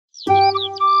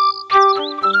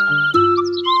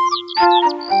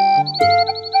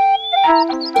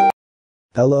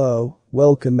Hello,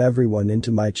 welcome everyone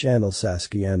into my channel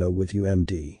Saskiano with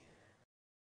UMD.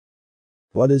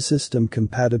 What is System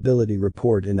Compatibility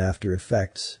Report in After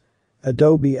Effects?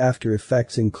 Adobe After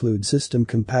Effects includes System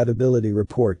Compatibility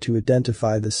Report to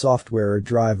identify the software or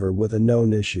driver with a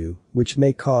known issue, which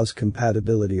may cause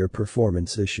compatibility or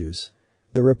performance issues.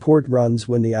 The report runs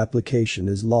when the application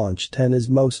is launched and is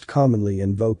most commonly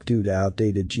invoked due to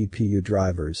outdated GPU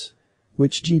drivers.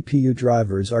 Which GPU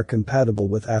drivers are compatible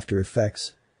with After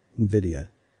Effects? Nvidia.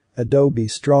 Adobe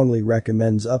strongly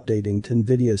recommends updating to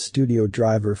Nvidia Studio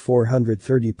Driver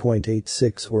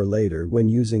 430.86 or later when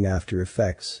using After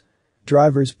Effects.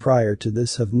 Drivers prior to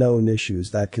this have known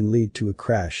issues that can lead to a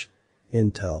crash.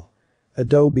 Intel.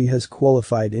 Adobe has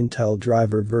qualified Intel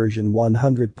driver version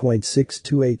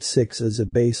 100.6286 as a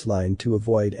baseline to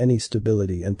avoid any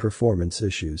stability and performance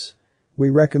issues. We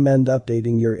recommend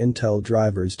updating your Intel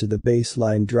drivers to the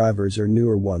baseline drivers or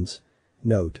newer ones.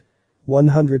 Note: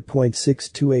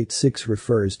 100.6286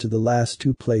 refers to the last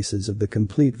two places of the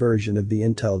complete version of the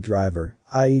Intel driver,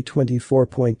 i.e.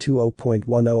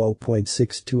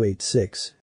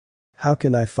 24.20.100.6286. How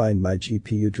can I find my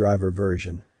GPU driver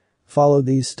version? Follow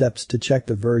these steps to check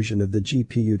the version of the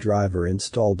GPU driver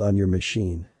installed on your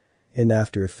machine. In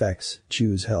After Effects,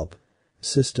 choose Help.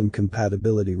 System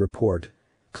Compatibility Report.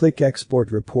 Click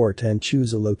Export Report and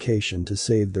choose a location to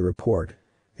save the report.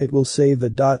 It will save a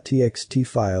 .txt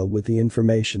file with the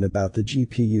information about the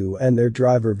GPU and their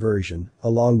driver version,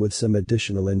 along with some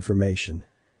additional information.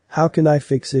 How can I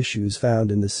fix issues found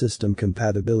in the System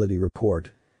Compatibility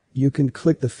Report? You can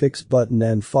click the Fix button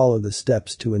and follow the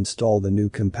steps to install the new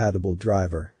compatible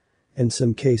driver. In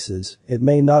some cases, it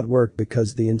may not work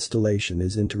because the installation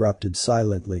is interrupted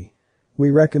silently. We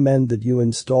recommend that you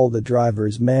install the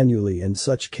drivers manually in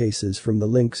such cases from the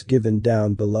links given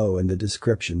down below in the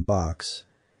description box.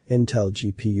 Intel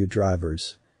GPU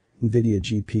drivers. Nvidia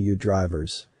GPU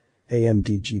drivers.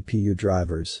 AMD GPU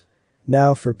drivers.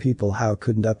 Now for people who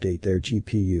couldn't update their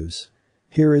GPUs.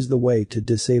 Here is the way to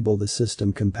disable the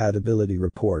System Compatibility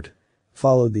Report.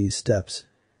 Follow these steps.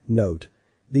 Note: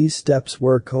 these steps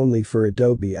work only for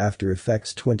Adobe After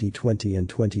Effects 2020 and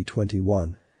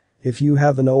 2021. If you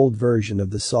have an old version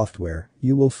of the software,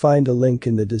 you will find a link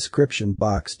in the description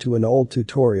box to an old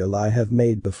tutorial I have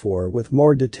made before with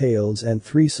more details and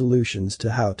 3 solutions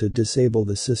to how to disable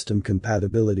the System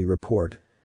Compatibility Report.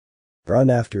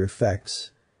 Run After Effects.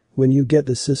 When you get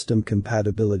the System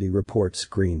Compatibility Report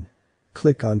screen,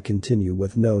 click on Continue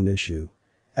with Known Issue.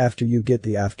 After you get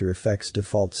the After Effects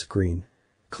default screen,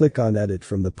 click on Edit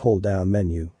from the pull-down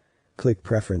menu. Click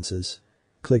Preferences.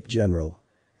 Click General.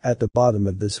 At the bottom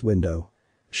of this window,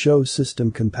 show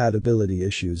system compatibility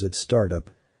issues at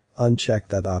startup. Uncheck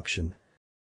that option.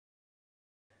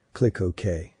 Click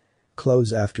OK.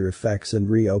 Close After Effects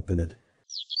and reopen it.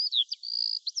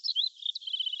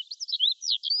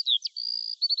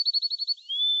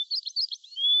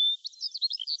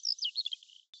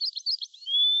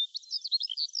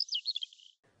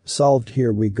 Solved.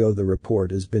 Here we go, the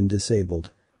report has been disabled.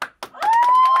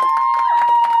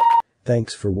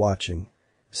 Thanks for watching.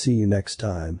 See you next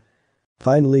time.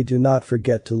 Finally, do not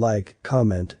forget to like,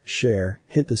 comment, share,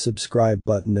 hit the subscribe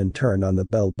button and turn on the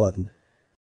bell button.